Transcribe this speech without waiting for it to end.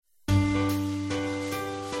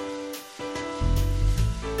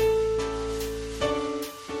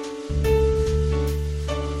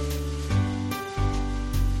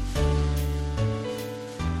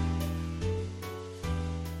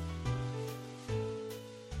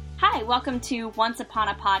Hi, welcome to Once Upon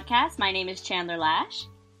a Podcast. My name is Chandler Lash.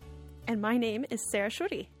 And my name is Sarah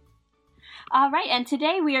Shorty. All right, and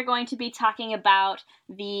today we are going to be talking about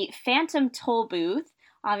The Phantom Tollbooth,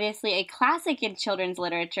 obviously a classic in children's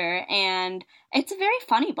literature, and it's a very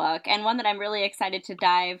funny book, and one that I'm really excited to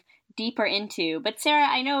dive deeper into. But Sarah,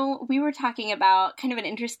 I know we were talking about kind of an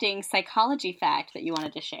interesting psychology fact that you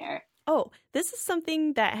wanted to share. Oh, this is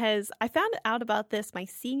something that I found out about this my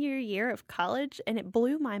senior year of college, and it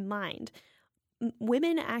blew my mind.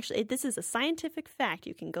 Women actually, this is a scientific fact.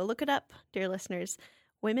 You can go look it up, dear listeners.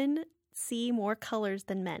 Women see more colors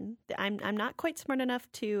than men. I'm not quite smart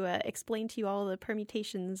enough to explain to you all the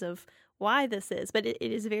permutations of why this is, but it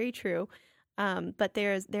is very true. But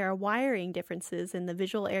there are wiring differences in the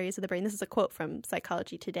visual areas of the brain. This is a quote from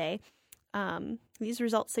Psychology Today. These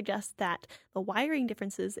results suggest that the wiring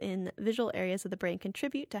differences in visual areas of the brain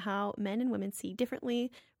contribute to how men and women see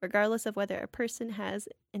differently, regardless of whether a person has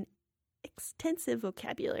an extensive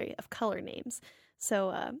vocabulary of color names.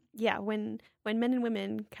 So, when men and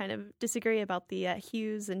women kind of disagree about the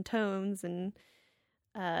hues and tones and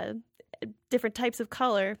different types of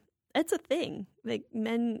color, it's a thing. Like,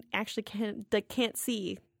 men actually can't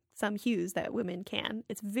see some hues that women can.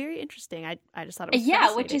 It's very interesting. I just thought it was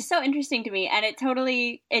fascinating. Which is so interesting to me, and it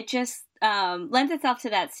just lends itself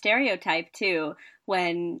to that stereotype too,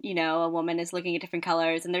 when, you know, a woman is looking at different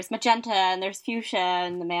colors and there's magenta and there's fuchsia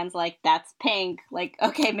and the man's like, that's pink. Like,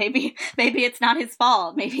 okay, maybe it's not his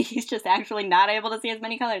fault. Maybe he's just actually not able to see as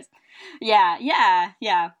many colors. Yeah.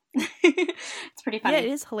 It's pretty funny. Yeah,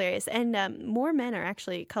 it is hilarious. And more men are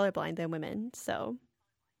actually colorblind than women, so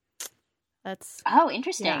that's... Oh,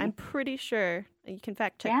 interesting. Yeah, I'm pretty sure. You can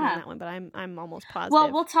fact check me on that one, but I'm almost positive.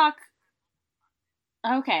 Well, we'll talk...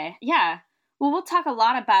 Okay, yeah. Well, we'll talk a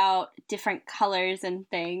lot about different colors and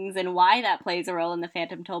things and why that plays a role in the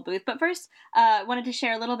Phantom Tollbooth. But first, wanted to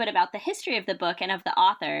share a little bit about the history of the book and of the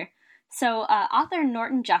author. So, author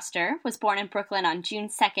Norton Juster was born in Brooklyn on June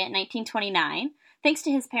 2nd, 1929. Thanks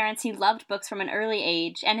to his parents, he loved books from an early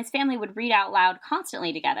age, and his family would read out loud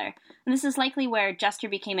constantly together. And this is likely where Juster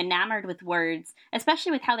became enamored with words,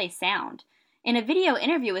 especially with how they sound. In a video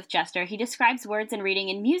interview with Juster, he describes words and reading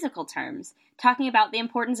in musical terms, talking about the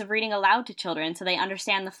importance of reading aloud to children so they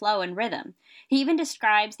understand the flow and rhythm. He even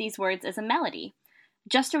describes these words as a melody.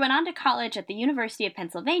 Juster went on to college at the University of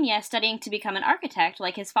Pennsylvania, studying to become an architect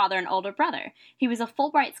like his father and older brother. He was a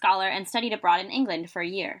Fulbright scholar and studied abroad in England for a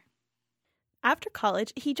year. After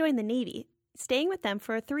college, he joined the Navy, staying with them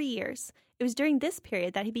for 3 years. It was during this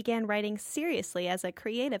period that he began writing seriously as a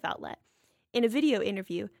creative outlet. In a video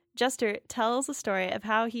interview, Juster tells a story of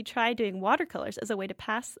how he tried doing watercolors as a way to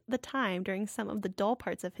pass the time during some of the dull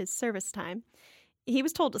parts of his service time. He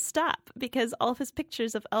was told to stop because all of his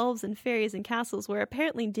pictures of elves and fairies and castles were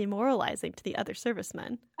apparently demoralizing to the other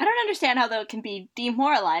servicemen. I don't understand how that can be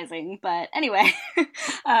demoralizing, but anyway.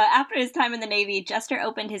 After his time in the Navy, Juster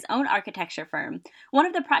opened his own architecture firm. One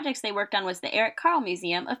of the projects they worked on was the Eric Carle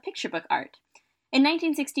Museum of Picture Book Art. In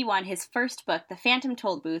 1961, his first book, The Phantom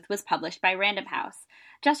Tollbooth, was published by Random House.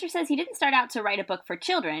 Juster says he didn't start out to write a book for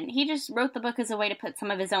children. He just wrote the book as a way to put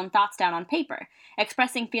some of his own thoughts down on paper,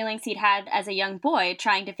 expressing feelings he'd had as a young boy,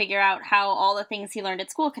 trying to figure out how all the things he learned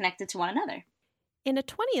at school connected to one another. In a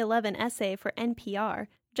 2011 essay for NPR,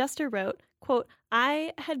 Juster wrote, quote,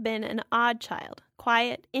 "I had been an odd child,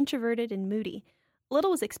 quiet, introverted, and moody.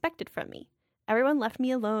 Little was expected from me. Everyone left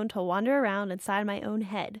me alone to wander around inside my own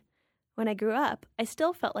head. When I grew up, I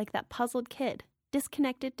still felt like that puzzled kid,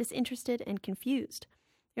 disconnected, disinterested, and confused.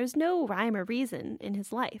 There was no rhyme or reason in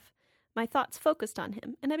his life. My thoughts focused on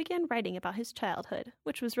him, and I began writing about his childhood,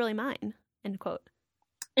 which was really mine," end quote.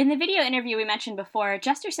 In the video interview we mentioned before,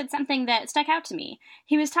 Juster said something that stuck out to me.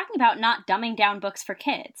 He was talking about not dumbing down books for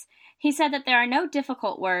kids. He said that there are no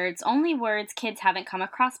difficult words, only words kids haven't come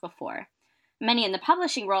across before. Many in the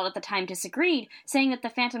publishing world at the time disagreed, saying that The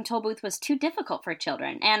Phantom Tollbooth was too difficult for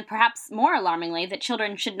children, and perhaps more alarmingly, that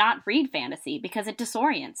children should not read fantasy because it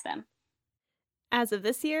disorients them. As of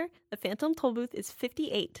this year, The Phantom Tollbooth is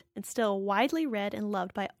 58 and still widely read and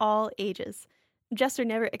loved by all ages. Juster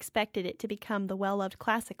never expected it to become the well-loved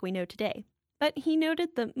classic we know today, but he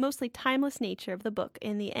noted the mostly timeless nature of the book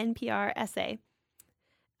in the NPR essay.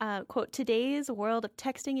 Quote, "Today's world of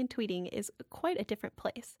texting and tweeting is quite a different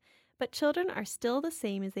place, but children are still the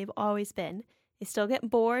same as they've always been. They still get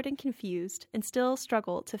bored and confused and still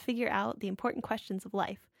struggle to figure out the important questions of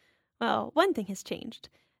life. Well, one thing has changed.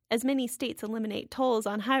 As many states eliminate tolls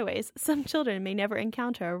on highways, some children may never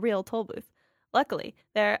encounter a real toll booth. Luckily,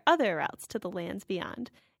 there are other routes to the lands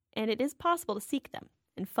beyond, and it is possible to seek them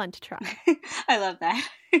and fun to try." I love that.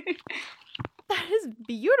 That is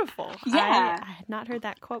beautiful. Yeah. I had not heard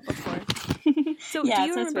that quote before. So Yeah, do you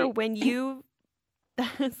it's so remember sweet. when you...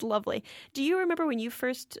 That's lovely. Do you remember when you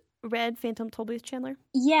first read Phantom Tollbooth, Chandler?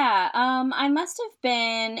 Yeah, I must have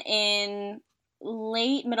been in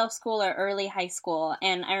late middle school or early high school,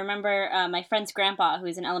 and I remember my friend's grandpa,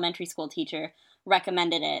 who's an elementary school teacher,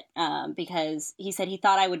 recommended it because he said he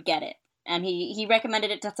thought I would get it. And he recommended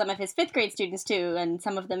it to some of his 5th grade students too, and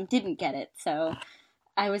some of them didn't get it. So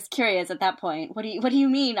I was curious at that point. What do you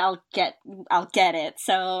mean I'll get it?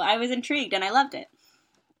 So I was intrigued and I loved it.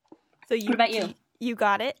 So what about you? You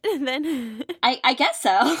got it then? I guess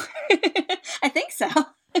so. I think so.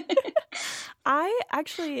 I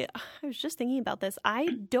was just thinking about this. I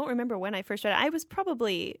don't remember when I first read it. I was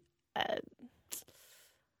probably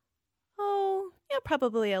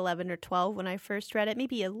probably 11 or 12 when I first read it,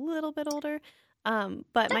 maybe a little bit older. But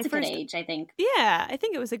that's my a first good age, I think. Yeah, I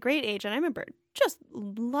think it was a great age, and I remember just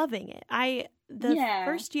loving it.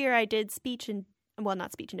 First year I did speech and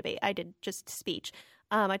not speech and debate. I did just speech.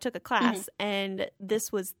 I took a class, and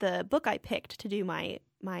this was the book I picked to do my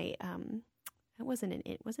it wasn't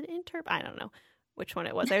was it an interp? I don't know which one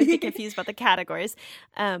it was. I was getting confused about the categories.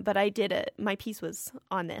 But I did my piece was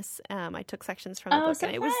on this. I took sections from the book, so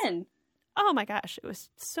and it fun. was, oh my gosh, it was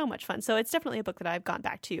so much fun. So it's definitely a book that I've gone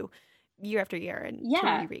back to year after year and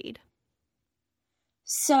to reread.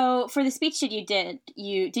 So for the speech that you did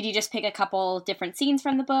you just pick a couple different scenes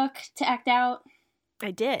from the book to act out?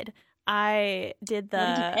 I did. I did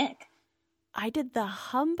What did you pick? I did the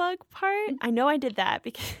humbug part. I know I did that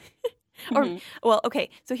because okay,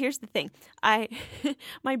 so here's the thing.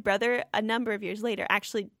 My brother, a number of years later,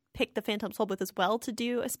 actually picked the Phantom Tollbooth as well to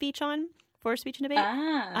do a speech on for speech and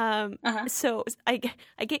debate. So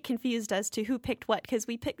I get confused as to who picked what, because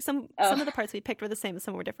we picked some of the parts we picked were the same and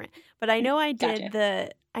some were different. But I know I did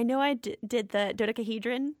did the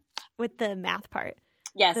dodecahedron with the math part.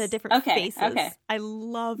 Yes, the different faces. Okay, I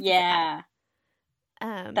love that.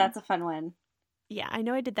 That's a fun one. Yeah, I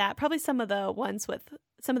know I did that. Probably some of the ones with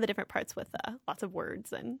some of the different parts with lots of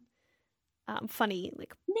words and funny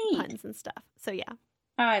puns and stuff. So yeah.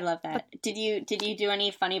 Oh, I love that. Did you do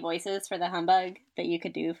any funny voices for the humbug that you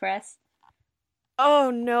could do for us?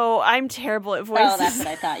 Oh no, I'm terrible at voices. Oh, that's what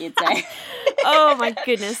I thought you'd say. Oh my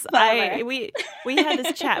goodness. We had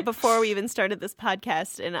this chat before we even started this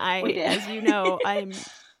podcast, and as you know, I'm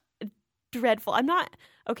dreadful. I'm not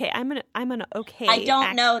okay. I'm an okay. I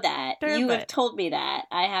don't know that. You have told me that.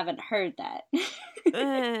 I haven't heard that.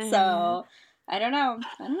 So I don't know.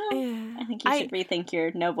 I think you should rethink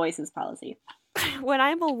your no voices policy. When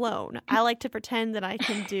I'm alone, I like to pretend that I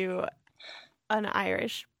can do an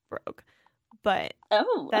Irish brogue. But that's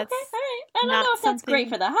okay, all right. I don't know if that's great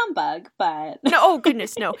for the humbug, but no. Oh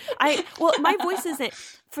goodness, no. My voice isn't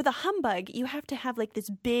for the humbug. You have to have like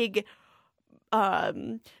this big.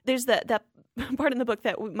 There's that part in the book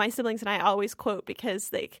that my siblings and I always quote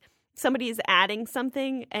because somebody is adding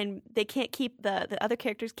something and they can't keep the other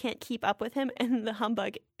characters can't keep up with him, and the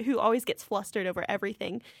humbug, who always gets flustered over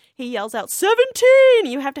everything, he yells out 17.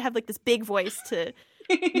 You have to have like this big voice to.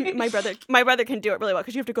 My brother can do it really well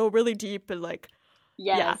because you have to go really deep and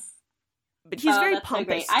yeah. But he's very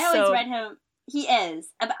pompous. So I always read him. He is.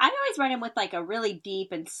 But I always read him with like a really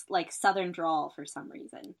deep and like Southern drawl for some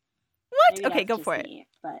reason. What? Okay, go for it.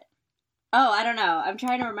 But I don't know. I'm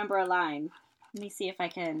trying to remember a line. Let me see if I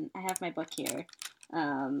can. I have my book here.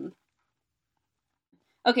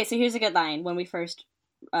 Okay, so here's a good line when we first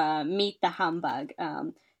meet the humbug.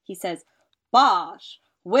 He says, "Bosh.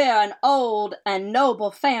 We're an old and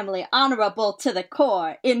noble family, honorable to the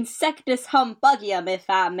core, insectus humbugium, if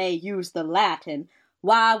I may use the Latin.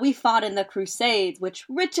 Why, we fought in the Crusades, which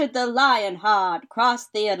Richard the Lionheart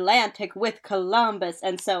crossed the Atlantic with Columbus,"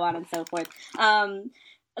 and so on and so forth.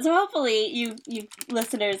 So hopefully you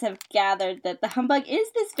listeners have gathered that the humbug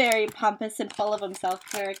is this very pompous and full of himself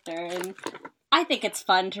character, and I think it's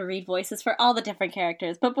fun to read voices for all the different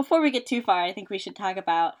characters. But before we get too far, I think we should talk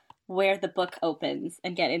about where the book opens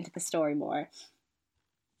and get into the story more.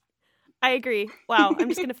 I agree. Wow, I'm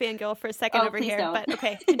just going to fangirl for a second over here, don't. But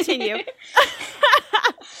okay, continue.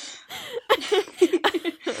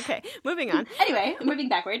 Okay, moving on. Anyway, moving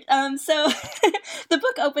backward. So the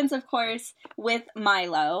book opens, of course, with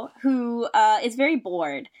Milo, who is very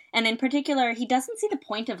bored, and in particular, he doesn't see the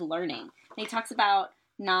point of learning. And he talks about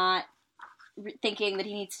not thinking that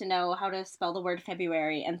he needs to know how to spell the word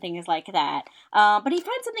February and things like that. But he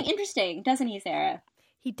finds something interesting, doesn't he, Sarah?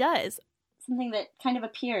 He does. Something that kind of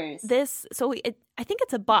appears. I think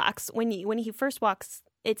it's a box when he first walks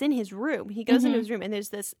it's in his room. He goes into his room, and there's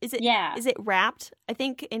this. Is it wrapped? I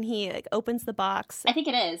think, and he like opens the box. I think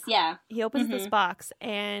it is. Yeah. He opens this box,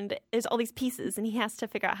 and there's all these pieces, and he has to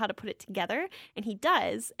figure out how to put it together, and he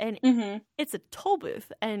does, and it's a toll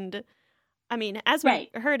booth. And I mean, as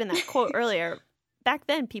we heard in that quote earlier, back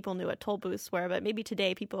then people knew what toll booths were, but maybe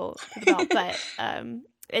today people don't. But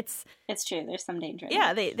it's true. There's some danger.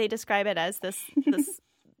 Yeah, they describe it as this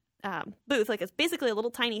booth, like it's basically a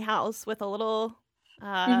little tiny house with a little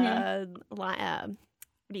what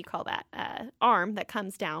do you call that? Arm that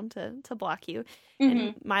comes down to block you.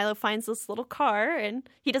 And Milo finds this little car, and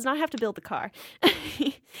he does not have to build the car.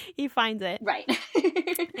 He finds it. Right.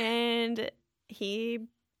 And he's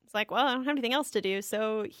like, well, I don't have anything else to do.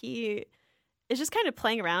 So he is just kind of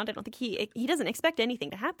playing around. I don't think he doesn't expect anything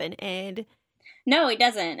to happen. And no, he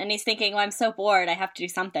doesn't. And he's thinking, well, I'm so bored. I have to do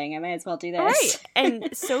something. I may as well do this. Right. And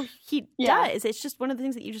so he does. It's just one of the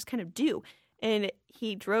things that you just kind of do. And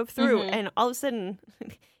he drove through, and all of a sudden,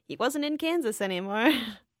 he wasn't in Kansas anymore.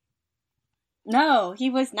 No,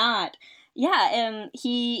 he was not. Yeah,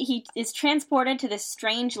 he is transported to this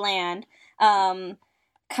strange land,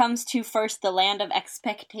 comes to first the land of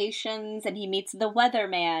expectations, and he meets the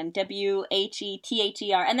weatherman,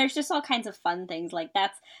 Whether, and there's just all kinds of fun things. Like,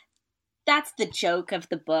 that's the joke of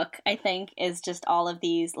the book, I think, is just all of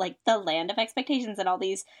these, like, the land of expectations and all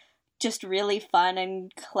these just really fun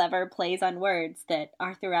and clever plays on words that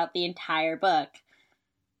are throughout the entire book.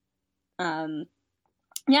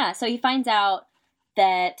 So he finds out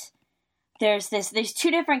that there's two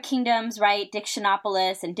different kingdoms, right?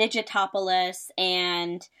 Dictionopolis and Digitopolis,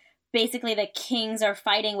 and basically the kings are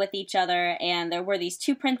fighting with each other, and there were these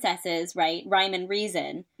two princesses, right? Rhyme and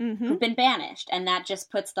Reason, who've been banished, and that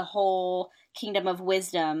just puts the whole kingdom of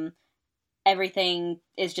wisdom, everything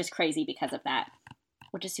is just crazy because of that,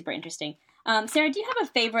 which is super interesting. Sarah, do you have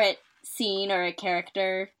a favorite scene or a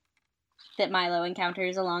character that Milo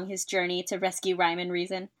encounters along his journey to rescue Rhyme and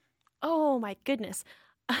Reason? Oh my goodness.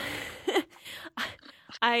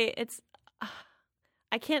 I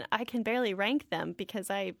can barely rank them because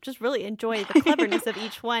I just really enjoy the cleverness of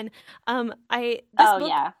each one. I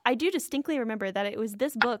do distinctly remember that it was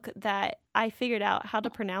this book that I figured out how to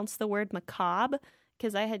pronounce the word macabre,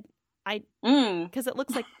 because because it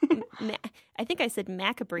looks like I think I said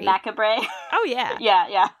macabre. Macabre. Oh yeah.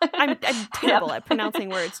 Yeah. I'm terrible at pronouncing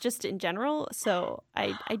words just in general, so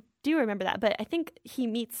I do remember that. But I think he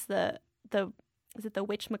meets the is it the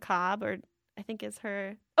witch macabre, or I think is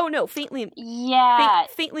her. Oh no, faintly. Yeah.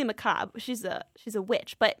 Faintly macabre. She's a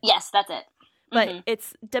witch, but yes, that's it. But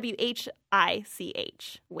it's WHICH,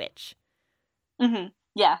 witch.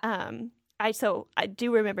 Yeah. I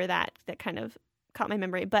do remember that kind of caught my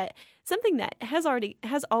memory. But something that has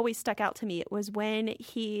always stuck out to me was when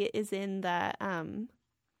he is in the in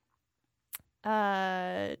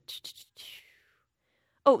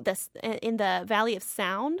the Valley of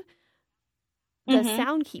Sound. The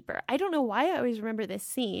Soundkeeper. I don't know why I always remember this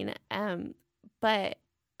scene, but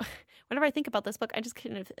whenever I think about this book, I just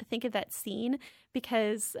kind of think of that scene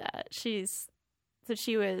because she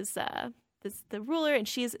was the ruler, and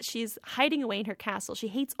she's hiding away in her castle. She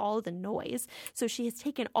hates all of the noise, so she has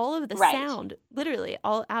taken all of the sound, literally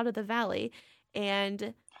all out of the valley,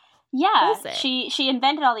 and she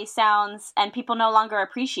invented all these sounds, and people no longer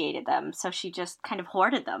appreciated them, so she just kind of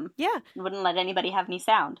hoarded them. Yeah, wouldn't let anybody have any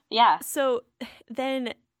sound. Yeah. So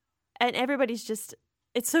then, and everybody's just,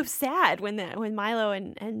 it's so sad when Milo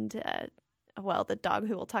and the dog,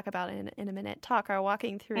 who we'll talk about in a minute, are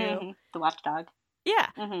walking through the watchdog. Yeah.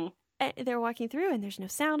 And they're walking through, and there's no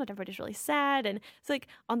sound, and everybody's really sad. And it's like,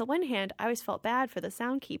 on the one hand, I always felt bad for the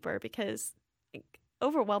Soundkeeper because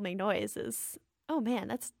overwhelming noise is, oh man,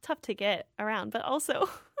 that's tough to get around. But also,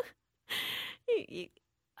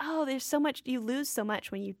 there's so much, you lose so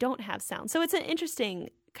much when you don't have sound. So it's an interesting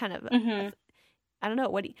kind of, I don't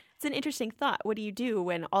know, it's an interesting thought. What do you do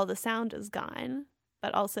when all the sound is gone,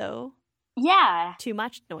 but also too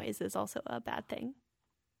much noise is also a bad thing?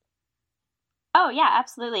 Oh, yeah,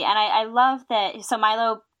 absolutely. And I love that. So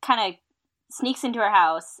Milo kind of sneaks into her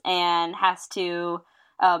house and has to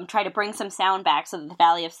try to bring some sound back so that the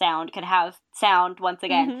Valley of Sound could have sound once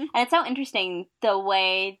again. And it's so interesting the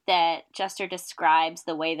way that Juster describes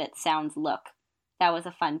the way that sounds look. That was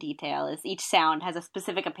a fun detail, is each sound has a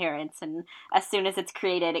specific appearance, and as soon as it's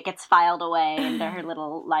created, it gets filed away into her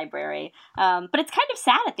little library. But it's kind of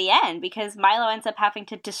sad at the end, because Milo ends up having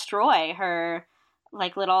to destroy her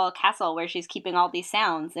little castle where she's keeping all these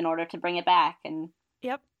sounds in order to bring it back. And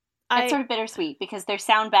yep, it's sort of bittersweet because there's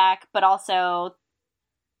sound back, but also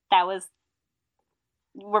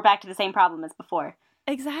we're back to the same problem as before.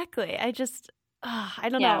 Exactly. I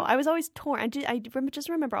don't know. I was always torn. Just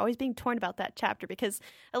remember always being torn about that chapter because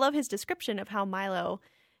I love his description of how Milo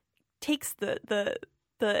takes the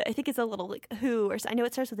I think it's a little like who or I know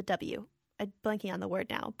it starts with a W. I'm blanking on the word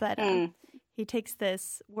now, but he takes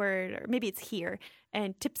this word, or maybe it's here,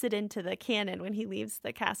 and tips it into the cannon when he leaves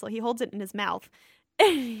the castle. He holds it in his mouth,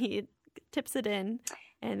 and he tips it in,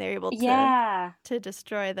 and they're able to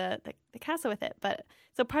destroy the castle with it. But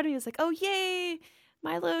so part of me was like, oh, yay,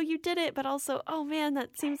 Milo, you did it. But also, oh, man,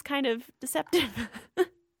 that seems kind of deceptive.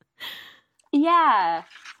 Yeah,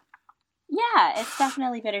 it's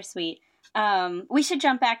definitely bittersweet. We should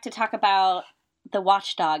jump back to talk about the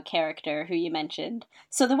watchdog character who you mentioned.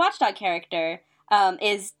 So the watchdog character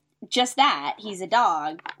is just that. He's a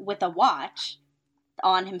dog with a watch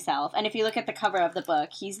on himself. And if you look at the cover of the book,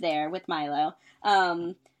 he's there with Milo.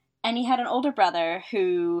 And he had an older brother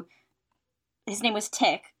who, his name was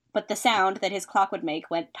Tick, but the sound that his clock would make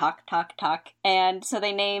went tock, tock, tock. And so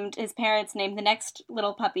his parents named the next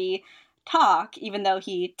little puppy Talk, even though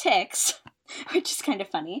he ticks, which is kind of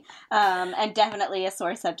funny, and definitely a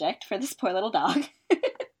sore subject for this poor little dog.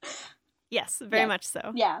 Yes, very much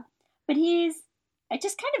so. Yeah, but he's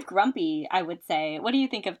just kind of grumpy, I would say. What do you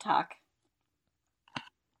think of Talk?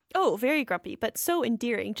 Oh, very grumpy, but so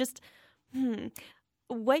endearing. Just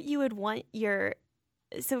what you would want your...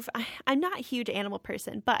 So I'm not a huge animal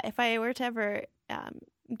person, but if I were to ever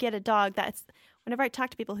get a dog, whenever I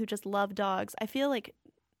talk to people who just love dogs, I feel like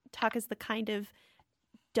Talk is the kind of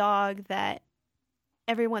dog that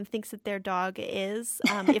everyone thinks that their dog is,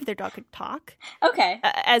 if their dog could talk. Okay.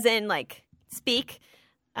 As in, like, speak.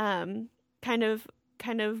 Kind of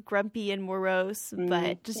grumpy and morose,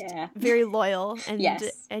 but just very loyal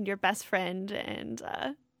and your best friend and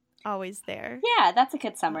always there. Yeah, that's a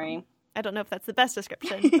good summary. I don't know if that's the best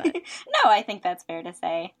description, but... No, I think that's fair to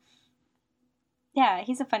say. Yeah,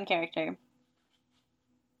 he's a fun character.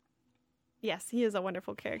 Yes, he is a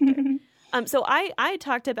wonderful character. So I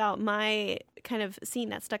talked about my kind of scene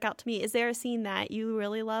that stuck out to me. Is there a scene that you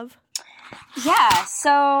really love? Yeah,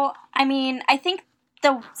 so, I mean, I think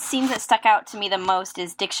the scene that stuck out to me the most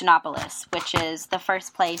is Dictionopolis, which is the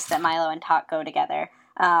first place that Milo and Talk go together.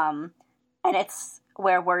 And it's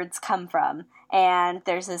where words come from. And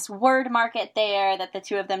there's this word market there that the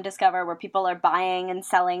two of them discover where people are buying and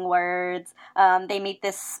selling words. They meet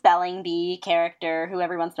this spelling bee character who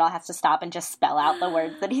every once in a while has to stop and just spell out the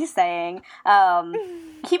words that he's saying.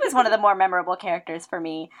 He was one of the more memorable characters for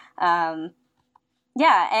me. And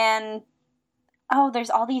there's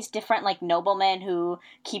all these different, like, noblemen who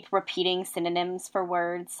keep repeating synonyms for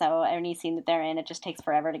words, so any scene that they're in, it just takes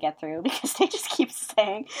forever to get through, because they just keep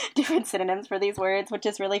saying different synonyms for these words, which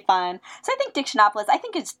is really fun. So I think Dictionopolis, I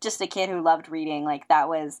think it's just a kid who loved reading, like, that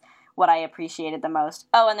was what I appreciated the most.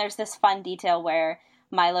 Oh, and there's this fun detail where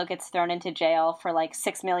Milo gets thrown into jail for, like,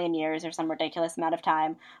 6 million years or some ridiculous amount of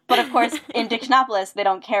time. But, of course, in Dictionopolis, they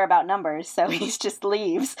don't care about numbers, so he just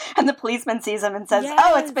leaves. And the policeman sees him and says,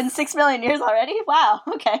 Oh, it's been 6 million years already? Wow,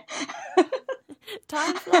 okay.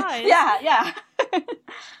 Time flies. Yeah.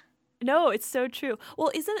 No, it's so true.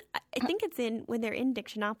 Well, I think it's when they're in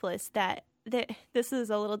Dictionopolis that this is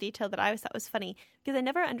a little detail that I always thought was funny, because I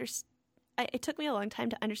never understood. It took me a long time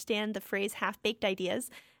to understand the phrase half-baked ideas.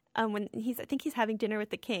 When I think he's having dinner with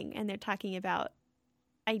the king, and they're talking about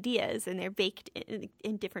ideas, and they're baked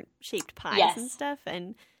in different shaped pies and stuff,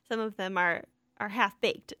 and some of them are half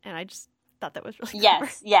baked, and I just thought that was really clever.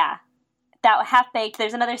 Yes, yeah, that half baked.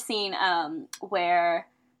 There's another scene where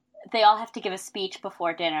they all have to give a speech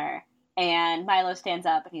before dinner, and Milo stands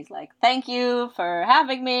up and he's like, "Thank you for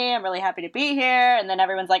having me. I'm really happy to be here." And then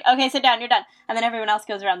everyone's like, "Okay, sit down. You're done." And then everyone else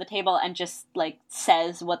goes around the table and just like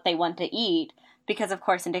says what they want to eat. Because, of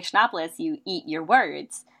course, in Dictionopolis, you eat your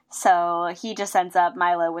words. So he just ends up,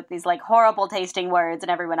 Milo, with these, like, horrible-tasting words, and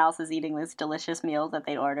everyone else is eating this delicious meal that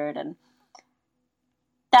they'd ordered. And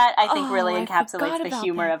that, I think, really encapsulates the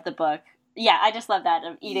humor of the book. Yeah, I just love that,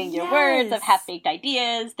 of eating your words, of half-baked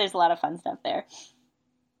ideas. There's a lot of fun stuff there.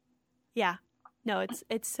 Yeah. No,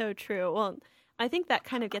 it's so true. Well, I think that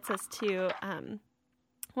kind of gets us to...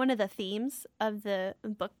 one of the themes of the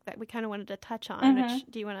book that we kind of wanted to touch on. Which,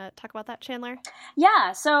 do you want to talk about that, Chandler?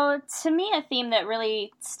 Yeah, so to me, a theme that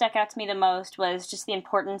really stuck out to me the most was just the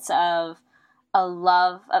importance of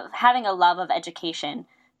having a love of education.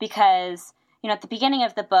 Because, at the beginning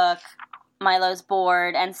of the book, Milo's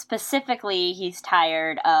bored, and specifically, he's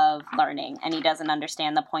tired of learning, and he doesn't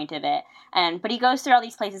understand the point of it. But he goes through all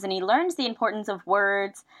these places, and he learns the importance of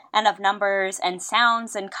words, and of numbers, and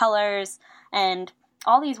sounds, and colors, and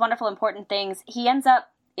all these wonderful, important things. He ends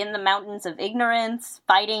up in the mountains of ignorance,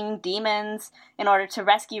 fighting demons in order to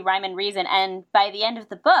rescue Rhyme and Reason. And by the end of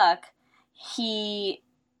the book, he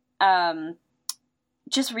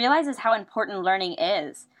just realizes how important learning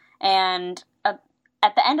is. And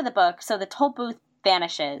at the end of the book, so the toll booth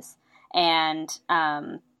vanishes, and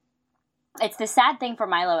it's this sad thing for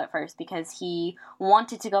Milo at first, because he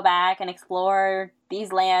wanted to go back and explore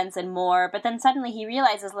these lands and more, but then suddenly he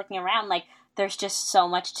realizes, looking around, like, there's just so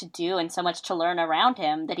much to do and so much to learn around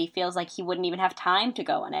him that he feels like he wouldn't even have time to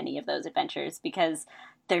go on any of those adventures, because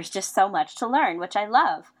there's just so much to learn, which I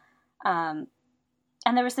love. And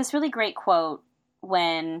there was this really great quote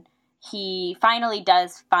when he finally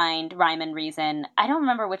does find rhyme and reason. I don't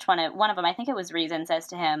remember which one of them, I think it was Reason, says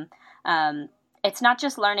to him, it's not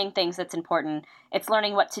just learning things that's important, it's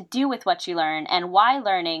learning what to do with what you learn, and why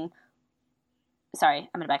learning... Sorry,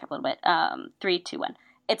 I'm going to back up a little bit. 3, 2, 1.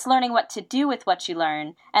 It's learning what to do with what you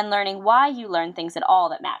learn, and learning why you learn things at all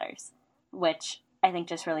that matters, which I think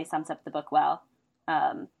just really sums up the book well.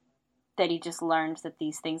 That he just learns that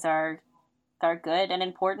these things are good and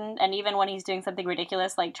important, and even when he's doing something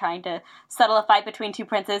ridiculous, like trying to settle a fight between two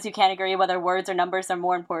princes who can't agree whether words or numbers are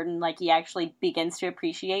more important, like, he actually begins to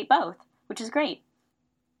appreciate both, which is great.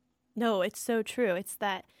 No, it's so true. It's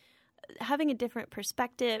that having a different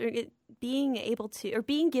perspective, being able to, or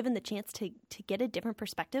being given the chance to get a different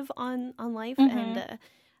perspective on life. Mm-hmm. And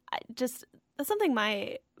just, that's something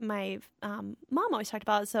my mom always talked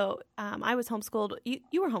about. So I was homeschooled.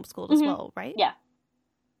 You were homeschooled mm-hmm. as well, right? Yeah.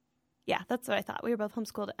 Yeah, that's what I thought. We were both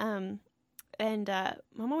homeschooled. And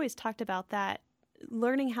Mom always talked about that,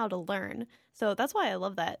 learning how to learn. So that's why I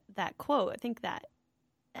love that quote. I think that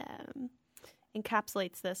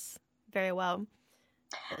encapsulates this very well.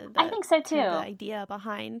 I think so too. The idea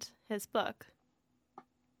behind his book.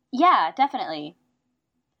 Yeah, definitely.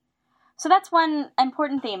 So that's one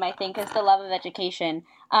important theme, I think, is the love of education.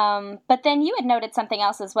 But then you had noted something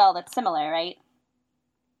else as well that's similar, right?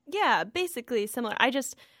 Yeah, basically similar.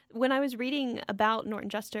 When I was reading about Norton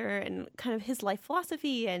Juster and kind of his life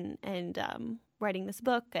philosophy and writing this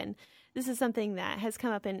book, and this is something that has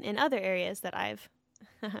come up in other areas that I've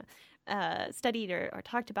studied or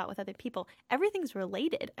talked about with other people, everything's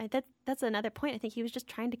related. That's another point I think he was just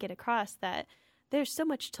trying to get across, that there's so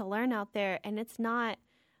much to learn out there, and it's not...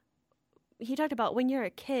 He talked about when you're a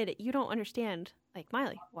kid, you don't understand, like,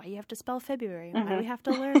 Miley, why you have to spell February, and why we have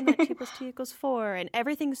to learn that 2 + 2 = 4, and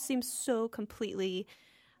everything seems so completely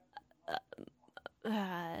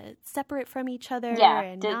separate from each other. Yeah,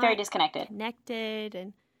 and very disconnected. Connected,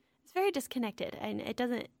 and it's very disconnected, and it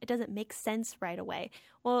doesn't make sense right away.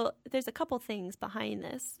 Well, there's a couple things behind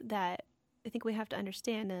this that I think we have to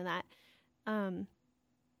understand, and that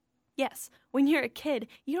yes, when you're a kid,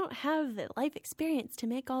 you don't have the life experience to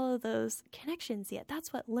make all of those connections yet.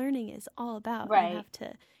 That's what learning is all about. Right.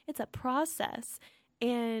 It's a process,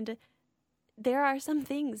 and there are some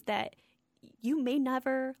things that you may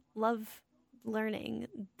never love learning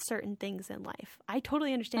certain things in life. I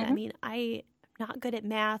totally understand. Mm-hmm. I mean, I'm not good at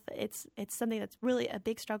math. It's something that's really a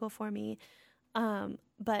big struggle for me.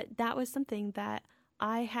 But that was something that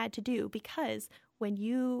I had to do, because when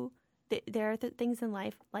there are things in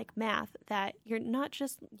life like math that you're not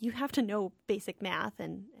just, you have to know basic math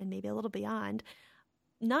and maybe a little beyond,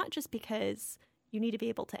 not just because you need to be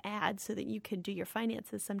able to add so that you can do your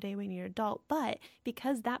finances someday when you're an adult, but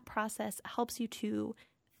because that process helps you to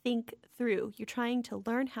think through. You're trying to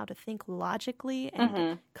learn how to think logically and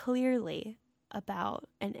mm-hmm. clearly about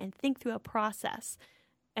and think through a process.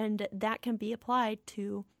 And that can be applied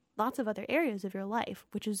to lots of other areas of your life,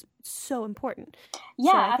 which is so important.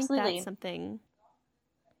 Yeah, so I absolutely. think that's something.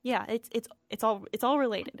 Yeah, it's all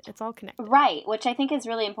related. It's all connected. Right, which I think is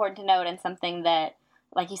really important to note, and something that,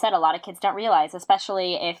 like you said, a lot of kids don't realize,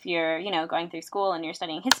 especially if you're, going through school and you're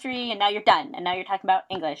studying history, and now you're done, and now you're talking about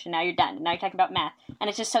English, and now you're done, and now you're talking about math, and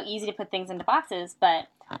it's just so easy to put things into boxes. But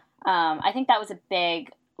I think that was a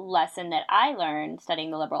big lesson that I learned studying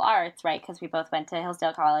the liberal arts, right? Because we both went to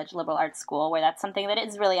Hillsdale College liberal arts school, where that's something that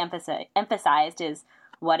is really emphasized is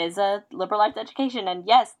what is a liberal arts education. And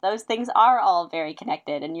yes, those things are all very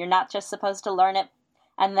connected, and you're not just supposed to learn it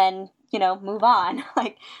and then move on.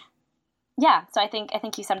 Yeah, so I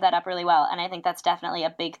think you summed that up really well, and I think that's definitely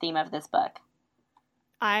a big theme of this book.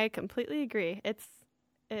 I completely agree. It's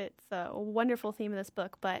a wonderful theme of this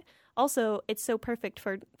book, but also it's so perfect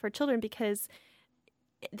for children, because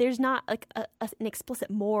there's not like an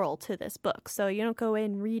explicit moral to this book. So you don't go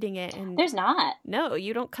in reading it and... There's not. No,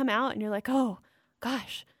 you don't come out and you're like, oh,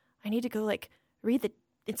 gosh, I need to go read the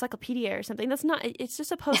encyclopedia or something. That's not... It's just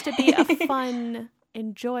supposed to be a fun,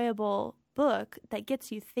 enjoyable book that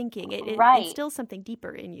gets you thinking. It right. instills something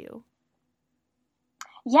deeper in you.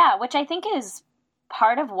 Yeah, which I think is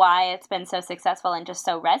part of why it's been so successful and just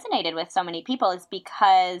so resonated with so many people is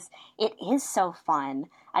because it is so fun.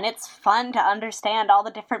 And it's fun to understand all the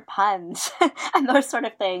different puns and those sort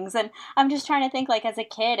of things. And I'm just trying to think, like, as a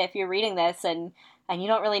kid, if you're reading this and you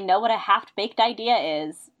don't really know what a half-baked idea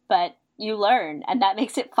is, but you learn, and that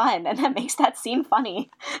makes it fun, and that makes that scene funny.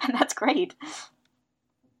 And that's great.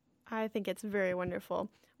 I think it's very wonderful.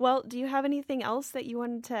 Well, do you have anything else that you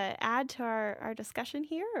wanted to add to our discussion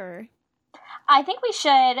here, or? I think we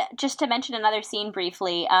should, just to mention another scene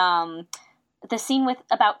briefly, the scene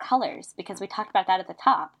about colors, because we talked about that at the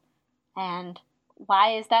top. And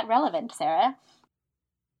why is that relevant, Sarah?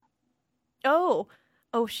 Oh,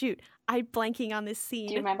 shoot. I'm blanking on this scene.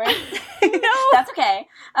 Do you remember? No. That's okay.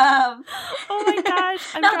 Oh my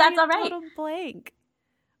gosh. I'm no, that's all right. Total blank.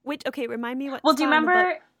 Okay, remind me what. Well, do you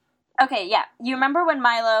remember? Okay, yeah. You remember when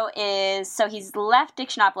Milo so he's left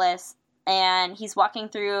Dictionopolis and he's walking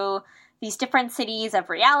through these different cities of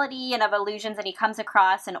reality and of illusions, and he comes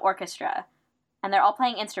across an orchestra. And they're all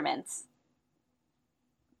playing instruments.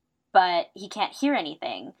 But he can't hear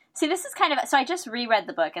anything. See, this is kind of... So I just reread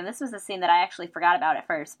the book, and this was a scene that I actually forgot about at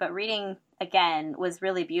first, but reading again was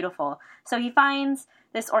really beautiful. So he finds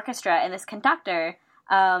this orchestra and this conductor,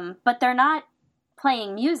 but they're not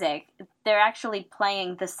playing music. They're actually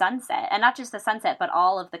playing the sunset. And not just the sunset, but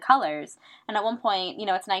all of the colors. And at one point,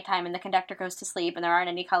 it's nighttime, and the conductor goes to sleep, and there aren't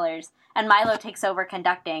any colors. And Milo takes over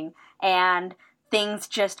conducting, and things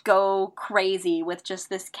just go crazy with just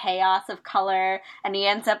this chaos of color, and he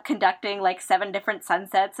ends up conducting like 7 different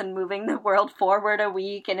sunsets and moving the world forward a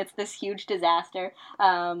week, and it's this huge disaster.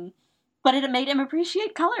 But it made him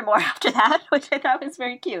appreciate color more after that, which I thought was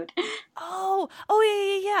very cute. Oh,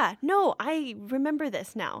 yeah. No, I remember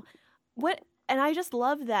this now. And I just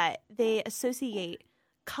love that they associate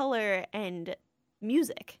color and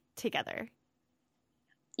music together.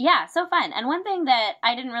 Yeah, so fun. And one thing that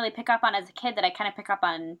I didn't really pick up on as a kid that I kind of pick up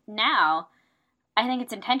on now, I think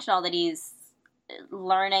it's intentional that he's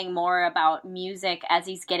learning more about music as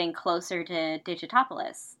he's getting closer to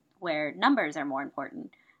Digitopolis, where numbers are more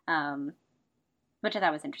important, which I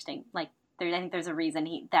thought was interesting. Like, I think there's a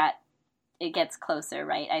reason that it gets closer,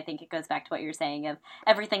 right? I think it goes back to what you're saying of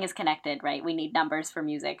everything is connected, right? We need numbers for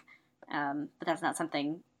music, but that's not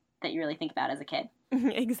something that you really think about as a kid.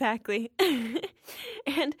 Exactly.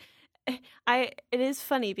 And it is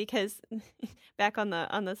funny because back on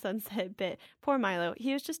the sunset bit, poor Milo,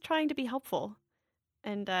 he was just trying to be helpful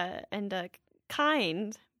and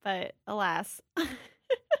kind, but alas.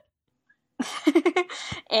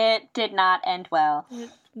 It did not end well.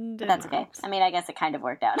 But that's okay. I mean, I guess it kind of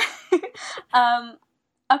worked out.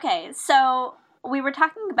 Okay, so we were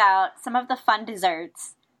talking about some of the fun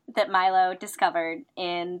desserts that Milo discovered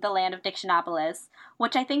in the land of Dictionopolis,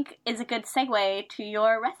 which I think is a good segue to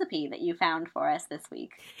your recipe that you found for us this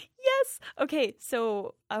week. Yes! Okay,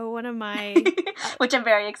 so one of my... which I'm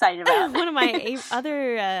very excited about. One of my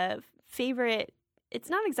other favorite... It's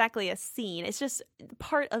not exactly a scene, it's just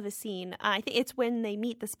part of a scene. I think it's when they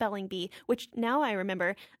meet the spelling bee, which now I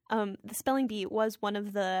remember, the spelling bee was one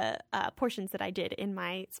of the portions that I did in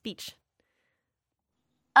my speech.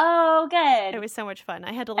 Oh, good. It was so much fun.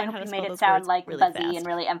 I had to learn how to spell those words. You made it sound like really buzzy fast. And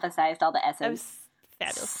really emphasized all the S's. It was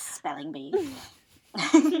fabulous. Spelling bee.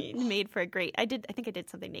 Made for a great... I think I did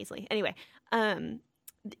something nasally. Anyway,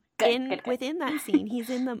 good. Within that scene, he's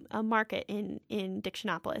in a market in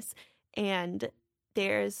Dictionopolis, and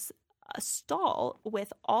there's a stall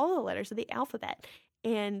with all the letters of the alphabet,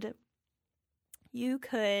 and you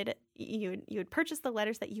would purchase the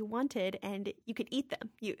letters that you wanted, and you could eat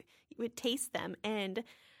them. You would taste them, and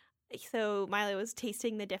so Milo was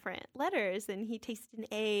tasting the different letters, and he tasted an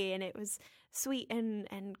A, and it was sweet, and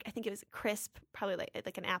I think it was crisp, probably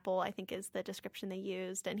like an apple, I think is the description they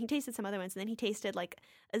used, and he tasted some other ones, and then he tasted like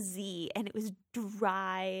a Z, and it was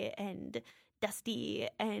dry and dusty,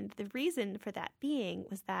 and the reason for that being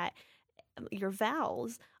was that your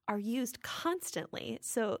vowels are used constantly,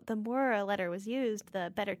 so the more a letter was used,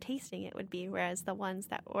 the better tasting it would be, whereas the ones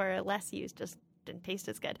that were less used just didn't taste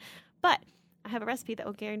as good. But I have a recipe that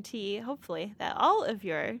will guarantee, hopefully, that all of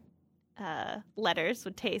your letters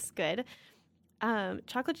would taste good.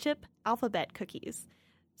 Chocolate chip alphabet cookies.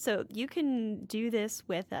 So you can do this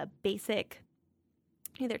with a basic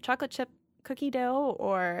either chocolate chip cookie dough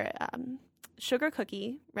or sugar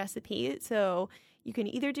cookie recipe. So you can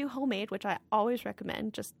either do homemade, which I always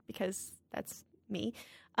recommend just because that's me,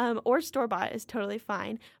 or store-bought is totally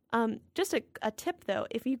fine. Just a tip, though,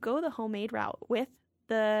 if you go the homemade route with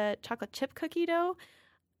the chocolate chip cookie dough,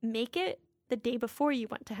 make it the day before you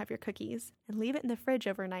want to have your cookies and leave it in the fridge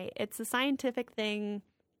overnight. It's a scientific thing.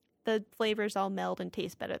 the flavors all meld and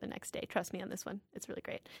taste better the next day. Trust me on this one. It's really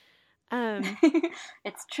great.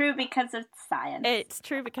 It's true because it's science. It's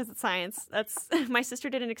true because it's science. That's my sister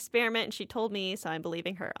did an experiment and she told me, so I'm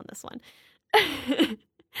believing her on this one.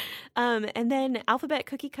 And then alphabet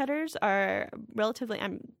cookie cutters are relatively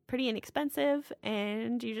pretty inexpensive,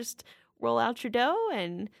 and you just roll out your dough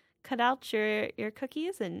and cut out your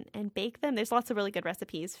cookies and bake them. There's lots of really good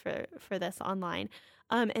recipes for this online.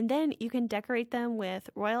 And then you can decorate them with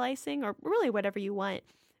royal icing or really whatever you want.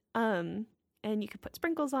 And you could put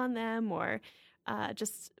sprinkles on them or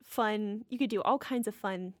just fun. You could do all kinds of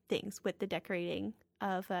fun things with the decorating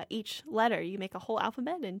of each letter. You make a whole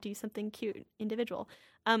alphabet and do something cute individual.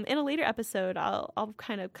 In a later episode, I'll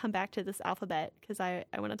kind of come back to this alphabet because I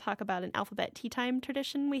want to talk about an alphabet tea time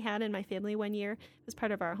tradition we had in my family one year as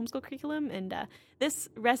part of our homeschool curriculum. And this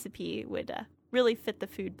recipe would really fit the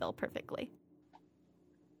food bill perfectly.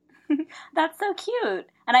 That's so cute.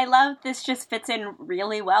 And I love this just fits in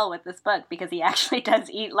really well with this book because he actually does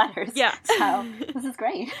eat letters. Yeah. So this is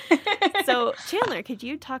great. So Chandler, could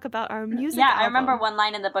you talk about our music album? album? I remember one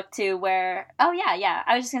line in the book too where, I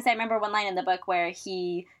was just going to say, I remember one line in the book where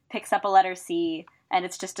he picks up a letter C and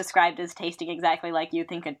it's just described as tasting exactly like you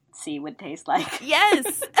think a C would taste like.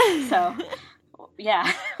 Yes. So, yeah,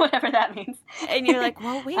 whatever that means. And you're like,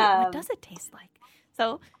 well, wait, what does it taste like?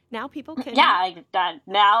 So now people can... Yeah,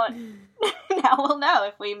 now we'll know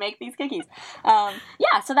if we make these cookies.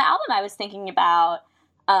 So the album I was thinking about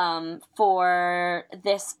for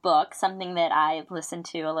this book, something that I listened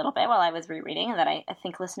to a little bit while I was rereading and that I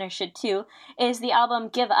think listeners should too, is the album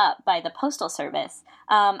Give Up by the Postal Service.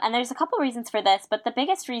 And there's a couple reasons for this, but the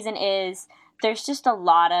biggest reason is there's just a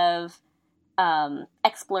lot of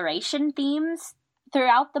exploration themes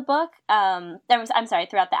throughout the book,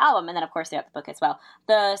 throughout the album, and then of course throughout the book as well.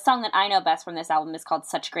 The song that I know best from this album is called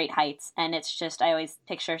Such Great Heights, and it's just, I always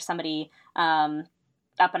picture somebody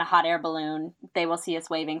up in a hot air balloon. They will see us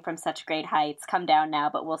waving from such great heights. Come down now,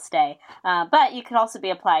 but we'll stay. But you could also be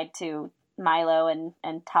applied to Milo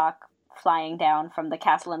and Talk flying down from the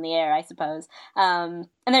castle in the air, I suppose. And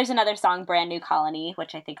there's another song, Brand New Colony,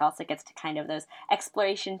 which I think also gets to kind of those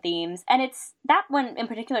exploration themes. And that one in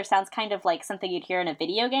particular sounds kind of like something you'd hear in a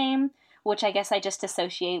video game, which I guess I just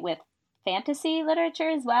associate with fantasy literature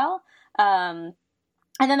as well. And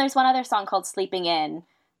then there's one other song called Sleeping In,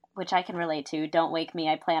 which I can relate to. Don't wake me,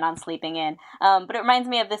 I plan on sleeping in. But it reminds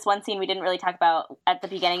me of this one scene we didn't really talk about at the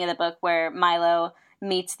beginning of the book where Milo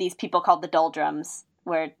meets these people called the Doldrums,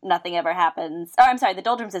 where nothing ever happens. Oh, I'm sorry, the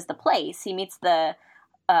Doldrums is the place. He meets the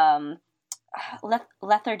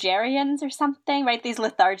lethargians or something, right? These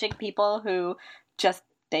lethargic people who just,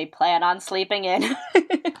 they plan on sleeping in.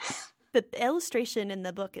 The illustration in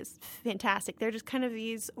the book is fantastic. They're just kind of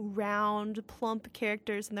these round, plump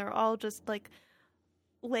characters, and they're all just like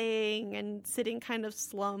laying and sitting kind of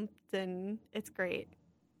slumped, and it's great.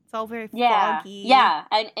 It's all very foggy. Yeah,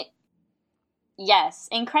 and yes,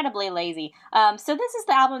 incredibly lazy. So this is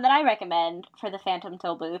the album that I recommend for the Phantom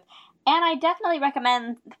Tollbooth, and I definitely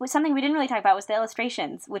recommend, something we didn't really talk about was the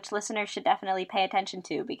illustrations, which listeners should definitely pay attention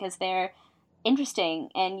to because they're interesting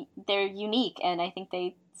and they're unique, and I think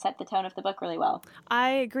they set the tone of the book really well. I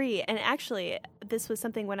agree, and actually, this was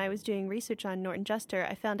something when I was doing research on Norton Juster,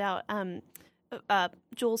 I found out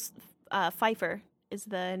Jules Feiffer is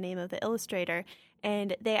the name of the illustrator,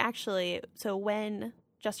 and they actually, so when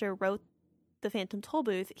Juster wrote The Phantom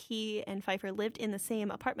Tollbooth, he and Feiffer lived in the same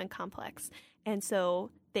apartment complex, and so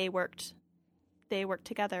they worked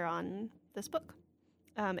together on this book,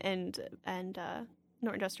 and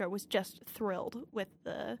Norton Juster was just thrilled with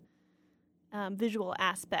the visual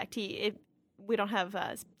aspect. We don't have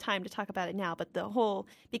time to talk about it now, but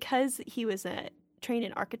because he was trained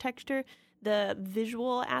in architecture, the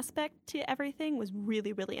visual aspect to everything was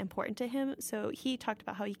really, really important to him. So he talked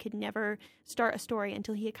about how he could never start a story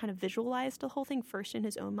until he had kind of visualized the whole thing first in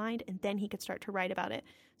his own mind, and then he could start to write about it.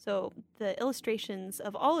 So the illustrations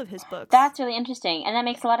of all of his books... That's really interesting, and that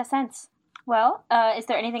makes a lot of sense. Well, is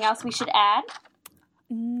there anything else we should add?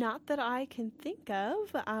 Not that I can think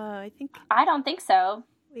of. I don't think so.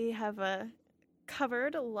 We have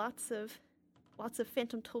covered lots of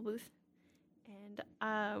Phantom Tollbooth.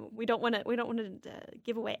 And we don't want to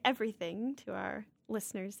give away everything to our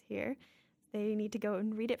listeners here. They need to go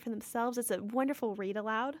and read it for themselves. It's a wonderful read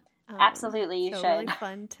aloud. Absolutely, you should. Really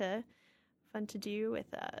fun to do with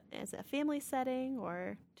as a family setting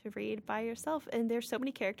or to read by yourself. And there's so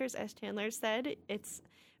many characters, as Chandler said. It's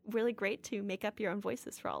really great to make up your own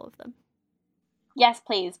voices for all of them. Yes,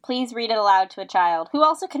 please. Please read it aloud to a child who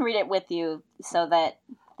also can read it with you so that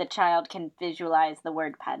the child can visualize the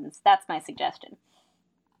word pens. That's my suggestion.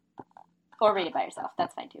 Or read it by yourself.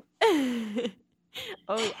 That's fine too.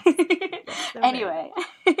 Oh, yes. Anyway.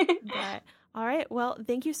 But, all right. Well,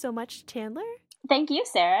 thank you so much, Chandler. Thank you,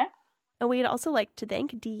 Sarah. And we'd also like to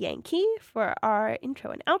thank D. Yankee for our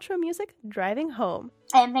intro and outro music, Driving Home.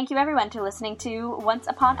 And thank you, everyone, for listening to Once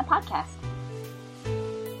Upon a Podcast.